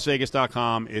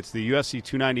 CircaLasVegas.com. It's the UFC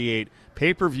 298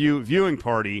 pay-per-view viewing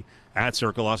party at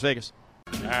Circa Las Vegas.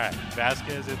 All right,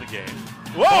 Vasquez in the game.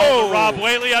 Whoa! Rob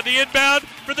Whaley on the inbound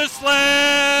for the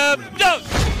slam dunk.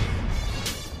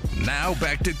 Now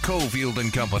back to Cofield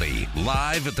and Company,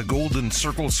 live at the Golden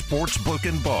Circle Sportsbook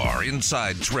and Bar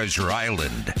inside Treasure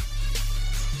Island.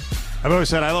 I've always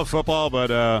said I love football,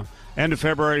 but end of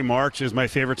February, March is my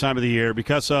favorite time of the year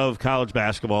because of college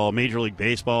basketball, Major League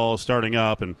Baseball starting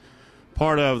up, and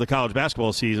part of the college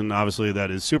basketball season, obviously, that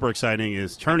is super exciting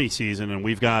is tourney season, and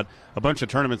we've got a bunch of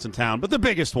tournaments in town. But the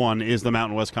biggest one is the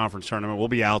Mountain West Conference Tournament. We'll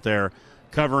be out there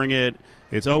covering it.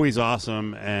 It's always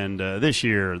awesome, and this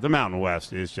year, the Mountain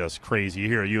West is just crazy. You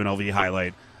hear a UNLV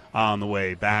highlight on the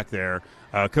way back there.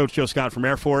 Coach Joe Scott from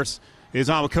Air Force is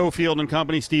on with Cofield and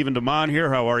Company. Stephen DeMond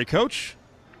here. How are you, Coach?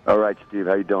 All right, Steve.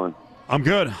 How you doing? I'm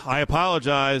good. I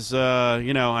apologize. I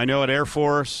know at Air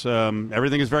Force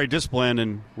everything is very disciplined,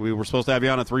 and we were supposed to have you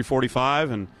on at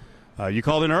 3:45, and you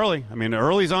called in early. I mean,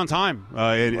 early's on time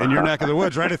in your neck of the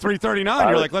woods, right at 3:39.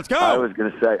 You're like, let's go. I was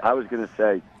going to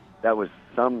say that was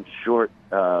some short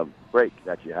break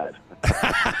that you had.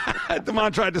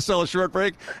 DeMond tried to sell a short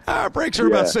break. Our breaks are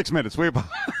about 6 minutes.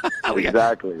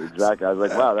 Exactly. I was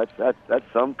like, wow, that's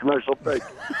some commercial break.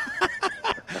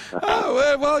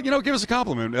 Well, give us a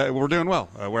compliment. We're doing well.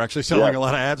 We're actually selling a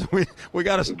lot of ads. We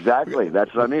got us exactly.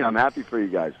 That's what I mean. I'm happy for you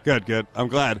guys. Good. I'm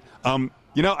glad.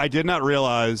 I did not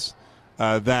realize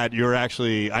that you're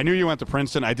actually. I knew you went to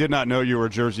Princeton. I did not know you were a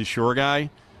Jersey Shore guy.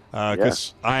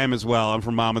 Because I am as well. I'm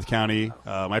from Monmouth County.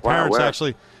 My parents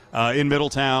actually in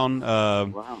Middletown,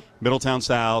 Middletown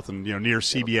South, and near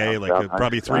CBA,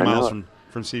 probably 3 miles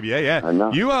from CBA. Yeah, I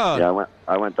know.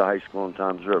 I went to high school in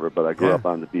Toms River, but I grew up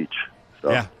on the beach.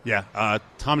 stuff. Yeah.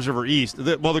 Toms River East.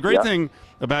 The great thing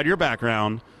about your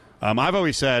background, I've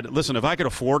always said, listen, if I could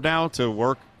afford now to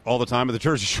work all the time at the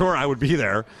Jersey Shore, I would be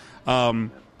there.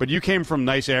 But you came from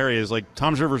nice areas. Like,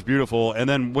 Toms River's beautiful. And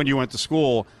then when you went to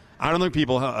school, I don't think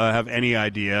people have any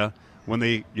idea. When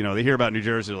they hear about New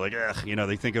Jersey, they're like, ugh,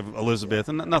 they think of Elizabeth,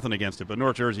 and nothing against it, but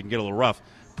North Jersey can get a little rough.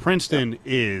 Princeton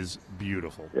is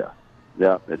beautiful. Yeah,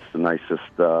 it's the nicest,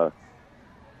 they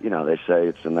say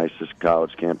it's the nicest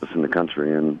college campus in the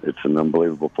country, and it's an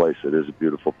unbelievable place. It is a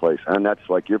beautiful place. And that's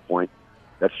like your point.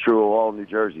 That's true of all New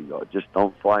Jersey. Just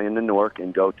don't fly into Newark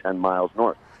and go 10 miles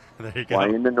north. There you go. Fly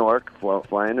into Newark,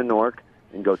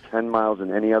 and go 10 miles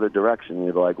in any other direction. And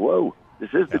you're like, whoa.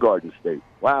 This is the Garden State.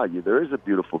 Wow, there is a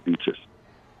beautiful beaches,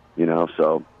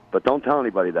 but don't tell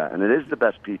anybody that. And it is the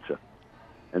best pizza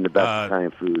and the best Italian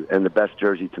food and the best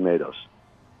Jersey tomatoes.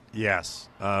 Yes.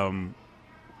 I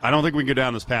don't think we can go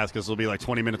down this path because it'll be like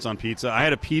 20 minutes on pizza. I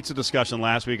had a pizza discussion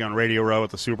last week on Radio Row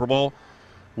at the Super Bowl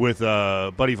with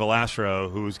Buddy Velastro,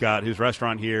 who's got his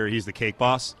restaurant here. He's the cake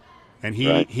boss. And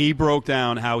he broke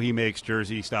down how he makes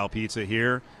Jersey-style pizza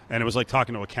here, and it was like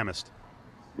talking to a chemist.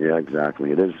 Yeah,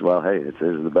 exactly. It is. Well, hey, it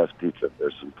is the best pizza.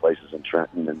 There's some places in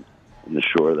Trenton and the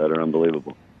Shore that are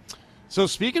unbelievable. So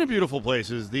speaking of beautiful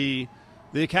places, the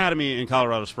Academy in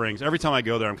Colorado Springs, every time I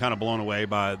go there, I'm kind of blown away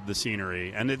by the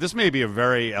scenery. And this may be a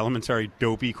very elementary,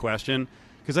 dopey question,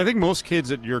 because I think most kids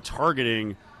that you're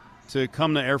targeting to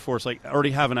come to Air Force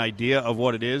already have an idea of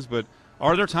what it is. But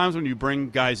are there times when you bring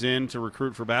guys in to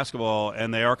recruit for basketball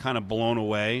and they are kind of blown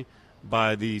away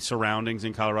by the surroundings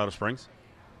in Colorado Springs?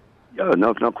 Yeah,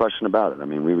 no question about it. I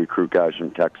mean, we recruit guys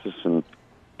from Texas, and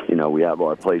we have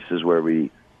our places where we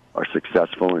are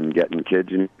successful in getting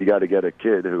kids. And you got to get a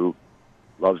kid who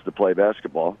loves to play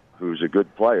basketball, who's a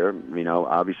good player.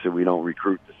 Obviously we don't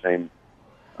recruit the same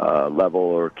level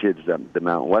or kids that the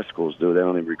Mountain West schools do. They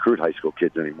don't even recruit high school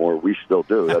kids anymore. We still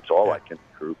do. That's all I can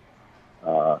recruit.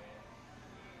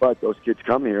 But those kids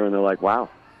come here and they're like, wow,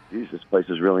 geez, this place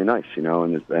is really nice,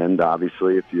 and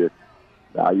obviously if you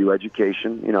value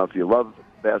education, if you love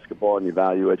basketball and you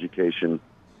value education,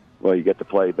 well, you get to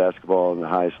play basketball on the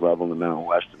highest level in the Mountain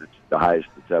West, and it's the highest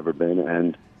it's ever been,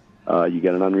 and you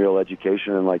get an unreal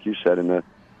education, and like you said, in a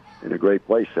great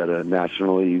place at a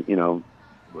nationally,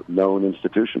 known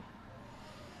institution.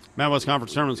 Mountain West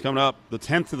Conference Tournament's coming up the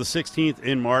 10th to the 16th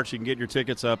in March. You can get your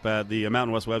tickets up at the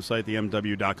Mountain West website,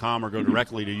 themw.com, or go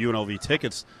directly to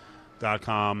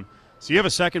unlvtickets.com. So you have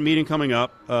a second meeting coming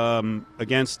up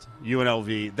against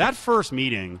UNLV. That first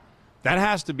meeting, that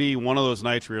has to be one of those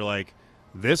nights where you're like,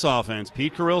 this offense,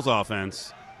 Pete Carrill's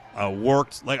offense,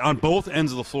 worked on both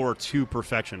ends of the floor to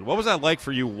perfection. What was that like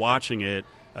for you watching it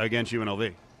against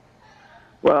UNLV?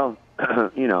 Well,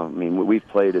 we've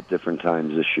played at different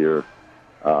times this year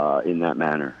in that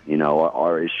manner.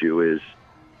 Our issue is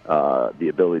the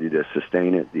ability to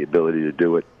sustain it, the ability to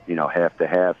do it, half to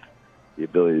half, the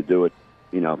ability to do it,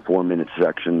 4-minute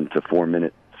section to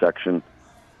 4-minute section.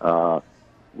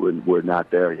 We're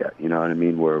not there yet. You know what I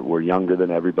mean? We're younger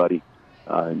than everybody.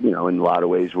 In a lot of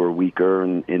ways, we're weaker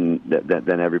than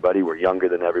everybody. We're younger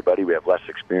than everybody. We have less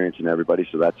experience than everybody,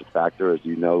 so that's a factor. As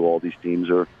you know, all these teams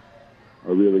are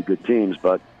really good teams,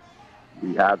 but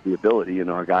we have the ability,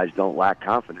 and our guys don't lack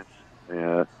confidence.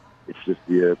 It's just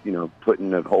putting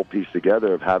the whole piece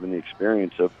together of having the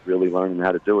experience of really learning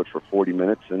how to do it for 40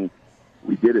 minutes, and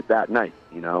we did it that night.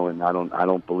 And I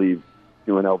don't believe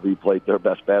UNLV played their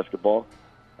best basketball.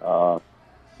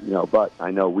 But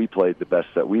I know we played the best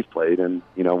that we've played, and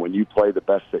when you play the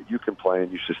best that you can play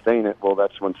and you sustain it, well,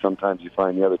 that's when sometimes you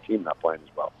find the other team not playing as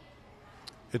well.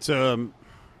 It's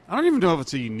I don't even know if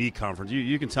it's a unique conference.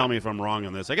 You can tell me if I'm wrong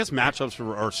on this. I guess matchups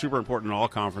are super important in all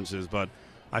conferences, but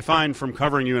I find from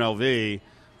covering UNLV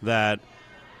that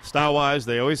style-wise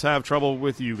they always have trouble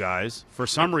with you guys. For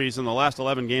some reason, the last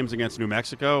 11 games against New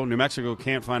Mexico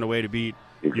can't find a way to beat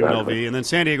UNLV, and then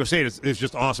San Diego State is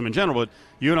just awesome in general. But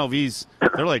UNLV's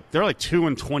they're like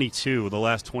 2-22 the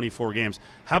last 24 games.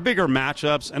 How big are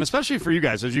matchups, and especially for you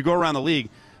guys as you go around the league?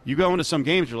 You go into some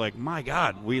games, you're like, my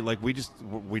God, we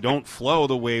don't flow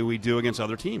the way we do against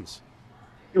other teams.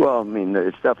 Well,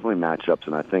 it's definitely matchups,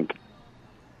 and I think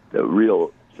the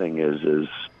real thing is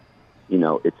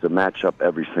it's a matchup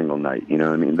every single night.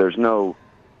 There's no,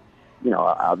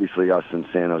 obviously us and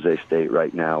San Jose State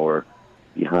right now are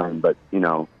behind, but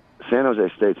San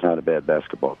Jose State's not a bad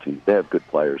basketball team. They have good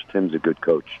players. Tim's a good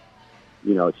coach.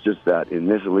 It's just that in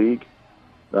this league,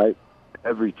 right,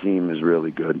 every team is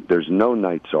really good. There's no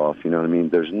nights off.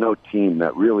 There's no team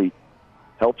that really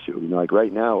helps you. Like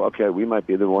right now, okay, we might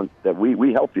be the one that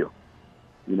we help you.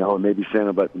 Maybe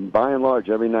Santa, but by and large,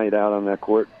 every night out on that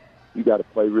court, you got to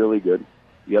play really good.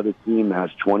 The other team has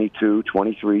 22,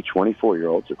 23,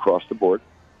 24-year-olds across the board.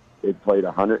 They've played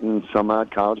 100 and some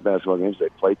odd college basketball games.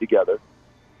 They've played together.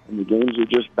 And the games are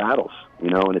just battles,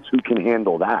 and it's who can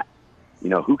handle that.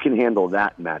 Who can handle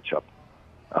that matchup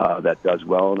that does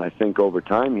well. And I think over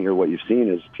time here what you've seen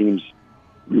is teams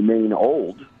remain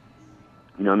old,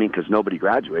 because nobody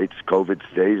graduates. COVID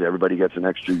stays. Everybody gets an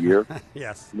extra year.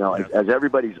 Yes. Yes. As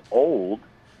everybody's old,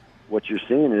 what you're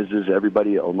seeing is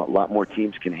everybody, a lot more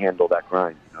teams can handle that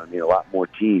grind. A lot more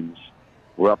teams.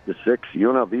 We're up to 6.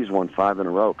 UNLV's won 5 in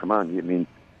a row. Come on.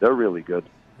 They're really good.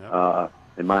 Yep.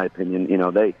 In my opinion,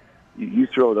 you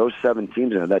throw those 7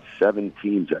 teams in, that's 7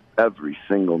 teams every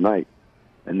single night.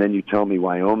 And then you tell me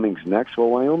Wyoming's next. Well,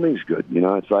 Wyoming's good.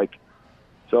 It's like,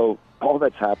 so all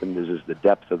that's happened is the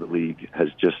depth of the league has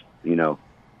just,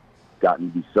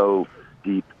 gotten to be so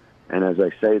deep. And as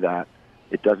I say that,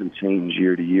 it doesn't change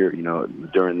year to year,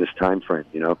 during this time frame,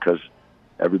 because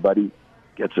everybody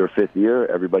gets their 5th year.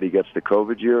 Everybody gets the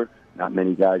COVID year. Not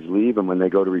many guys leave, and when they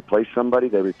go to replace somebody,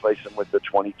 they replace them with the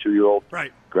 22-year-old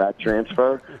grad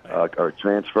transfer or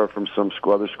transfer from some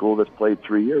other school that's played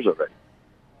 3 years already.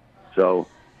 So,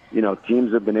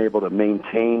 teams have been able to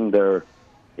maintain their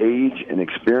age and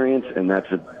experience, and that's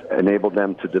enabled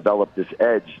them to develop this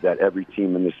edge that every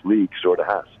team in this league sort of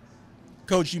has.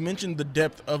 Coach, you mentioned the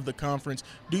depth of the conference.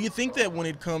 Do you think that when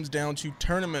it comes down to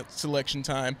tournament selection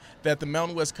time, that the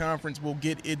Mountain West Conference will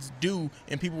get its due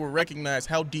and people will recognize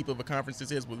how deep of a conference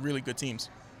this is with really good teams?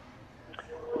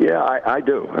 Yeah, I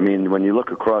do. When you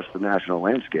look across the national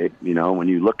landscape, when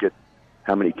you look at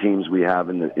how many teams we have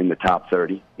in the top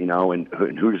 30, and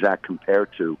who does that compare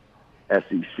to?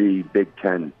 SEC, Big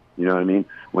Ten,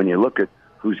 When you look at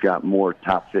who's got more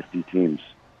top 50 teams,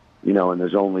 and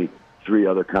there's only 3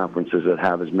 other conferences that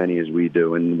have as many as we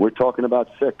do, and we're talking about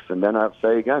 6. And then I'll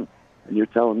say again, and you're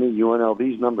telling me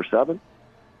UNLV's number 7?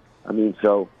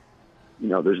 So,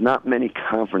 there's not many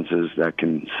conferences that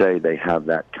can say they have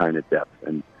that kind of depth.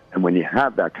 And when you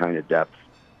have that kind of depth,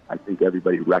 I think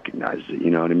everybody recognizes it. You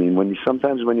know what I mean?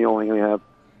 Sometimes when you only have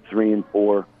 3 and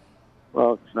 4,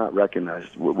 well, it's not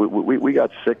recognized. We got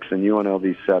 6 and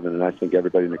UNLV 7, and I think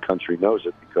everybody in the country knows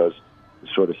it because the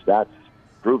sort of stats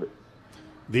prove it.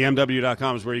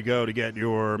 TheMW.com is where you go to get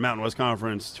your Mountain West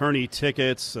Conference tourney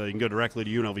tickets. You can go directly to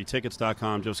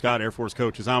UNLVtickets.com. Joe Scott, Air Force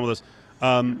coach, is on with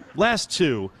us. Last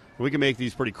 2, we can make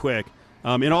these pretty quick.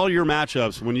 In all your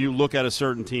matchups, when you look at a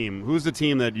certain team, who's the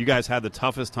team that you guys had the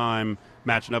toughest time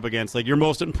matching up against, like you're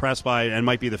most impressed by and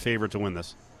might be the favorite to win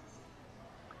this?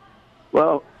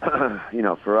 Well,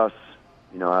 for us,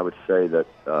 I would say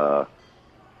that,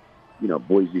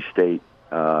 Boise State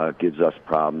gives us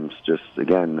problems. Just,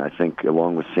 again, I think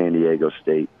along with San Diego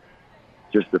State,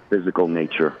 just the physical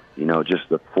nature, just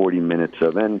the 40 minutes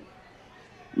of, and,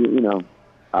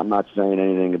 I'm not saying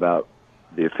anything about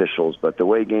the officials, but the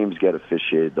way games get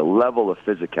officiated, the level of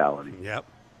physicality,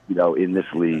 in this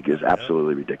league is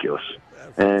absolutely ridiculous.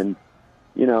 And,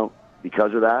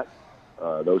 because of that,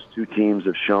 those 2 teams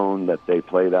have shown that they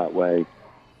play that way.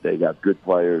 They got good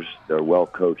players. They're well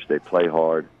coached. They play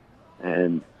hard.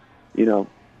 And,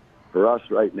 for us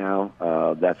right now,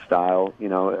 that style,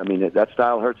 that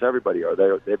style hurts everybody.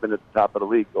 They've been at the top of the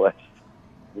league the last,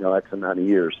 X amount of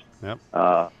years. Yep.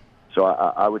 So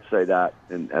I would say that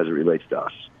as it relates to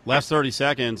us. Last 30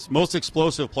 seconds, most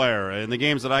explosive player in the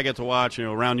games that I get to watch,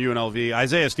 around UNLV.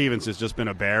 Isaiah Stevens has just been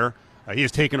a bear. He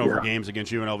has taken over games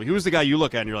against UNLV. Who's the guy you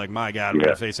look at and you're like, my God, we're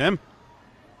going to face him?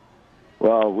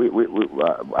 Well,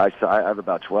 I have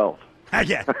about 12.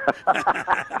 Yeah.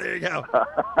 There you go.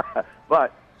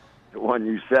 But the one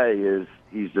you say is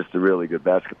he's just a really good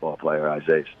basketball player,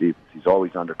 Isaiah Stevens. He's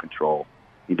always under control.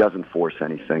 He doesn't force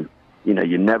anything.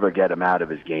 You never get him out of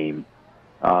his game.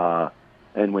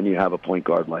 And when you have a point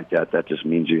guard like that, that just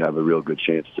means you have a real good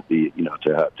chance to be,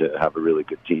 to have a really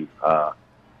good team.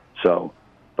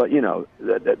 But,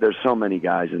 there's so many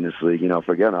guys in this league.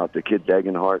 Forget about the kid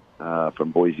Degenhart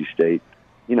from Boise State.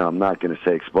 I'm not going to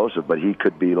say explosive, but he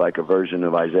could be like a version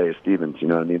of Isaiah Stevens. You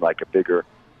know what I mean? Like a bigger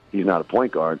 – he's not a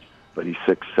point guard, but he's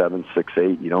 6'7",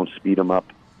 6'8". You don't speed him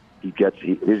up.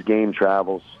 His game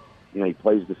travels. He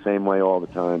plays the same way all the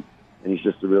time, and he's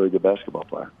just a really good basketball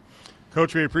player.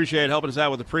 Coach, we appreciate helping us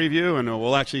out with the preview, and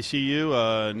we'll actually see you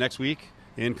next week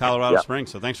in Colorado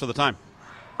Springs. So thanks for the time.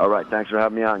 All right. Thanks for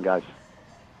having me on, guys.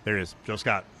 There he is, Joe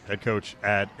Scott, head coach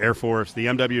at Air Force.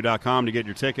 TheMW.com to get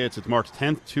your tickets. It's March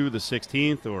 10th to the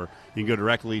 16th, or you can go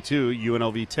directly to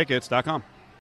UNLVtickets.com.